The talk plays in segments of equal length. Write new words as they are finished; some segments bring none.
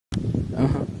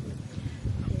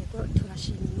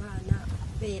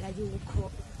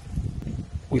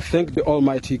We thank the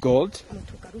Almighty God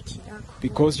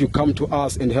because you come to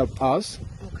us and help us.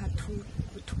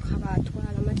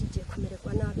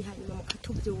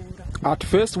 At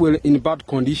first we're in bad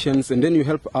conditions and then you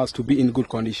help us to be in good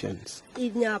conditions.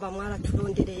 You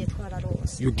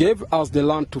gave us the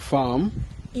land to farm.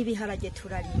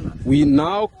 We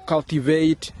now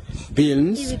cultivate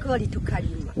beans.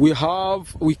 We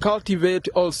cultivate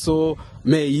also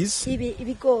maize.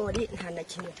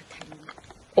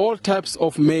 All types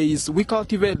of maize, we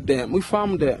cultivate them, we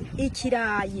farm them.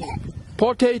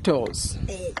 Potatoes.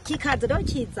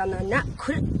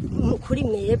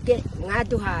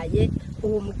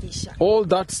 All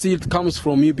that seed comes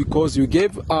from you because you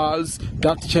gave us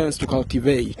that chance to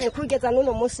cultivate.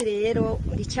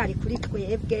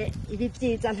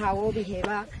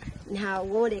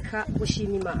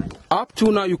 Up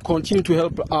to now you continue to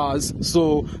help us,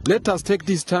 so let us take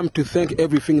this time to thank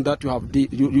everything that you have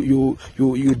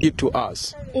you did to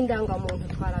us.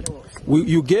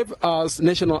 You gave us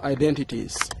national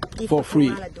identities for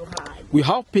free. We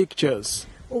have pictures.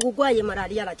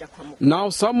 Now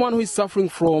someone who is suffering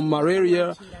from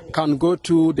malaria can go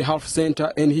to the health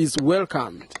center and he's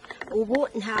welcomed.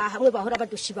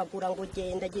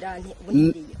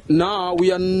 Now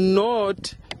we are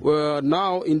not,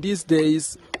 now in these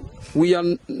days, we are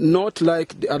not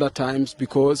like the other times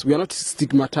because we are not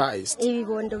stigmatized.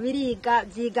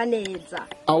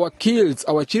 Our kids,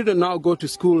 our children now go to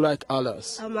school like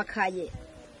others.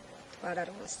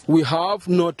 We have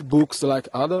notebooks like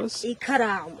others.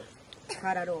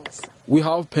 We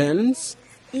have pens.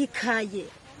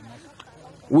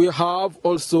 We have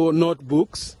also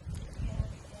notebooks.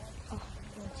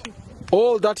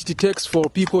 All that it takes for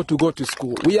people to go to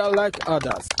school. We are like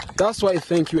others. That's why I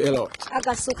thank you a lot.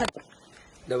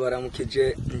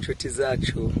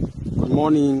 Good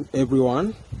morning,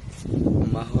 everyone.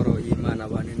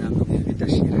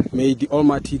 May the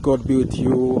Almighty God be with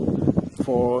you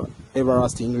for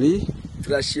everlastingly.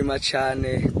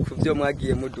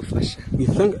 We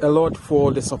thank a lot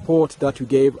for the support that you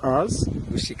gave us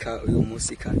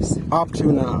up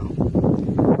to now.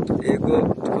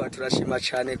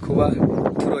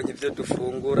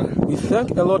 We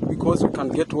thank a lot because we can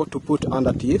get what to put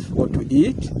under teeth, what to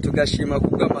eat.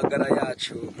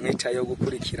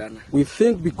 We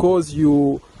thank because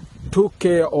you took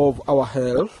care of our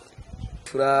health.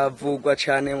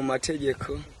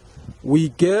 We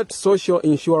get social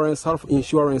insurance, health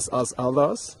insurance as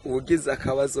others.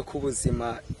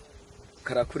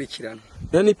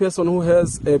 Any person who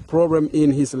has a problem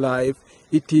in his life,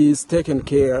 it is taken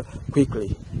care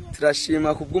quickly.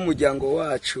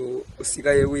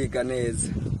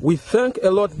 We thank a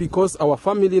lot because our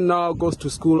family now goes to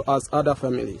school as other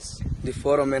families.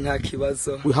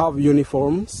 We have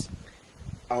uniforms,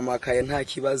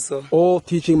 all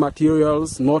teaching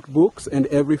materials, notebooks and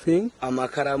everything.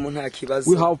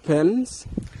 We have pens.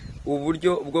 All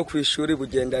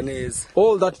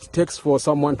that it takes for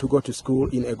someone to go to school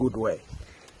in a good way.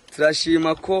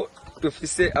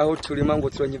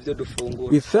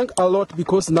 We thank a lot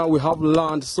because now we have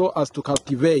land so as to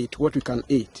cultivate what we can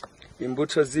eat.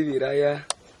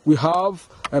 We have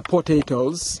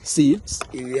potatoes, seeds,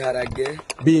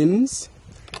 beans,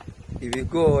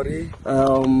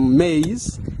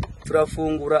 maize.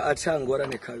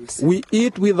 We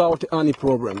eat without any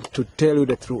problem, to tell you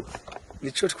the truth.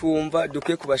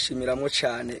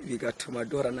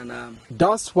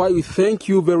 That's why we thank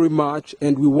you very much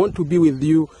and we want to be with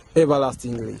you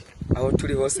everlastingly.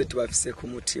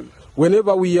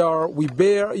 Whenever we are, we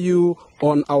bear you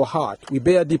on our heart. We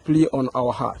bear deeply on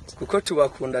our heart.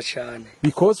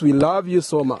 Because we love you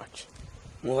so much.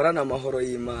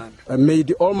 And may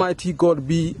the Almighty God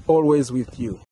be always with you.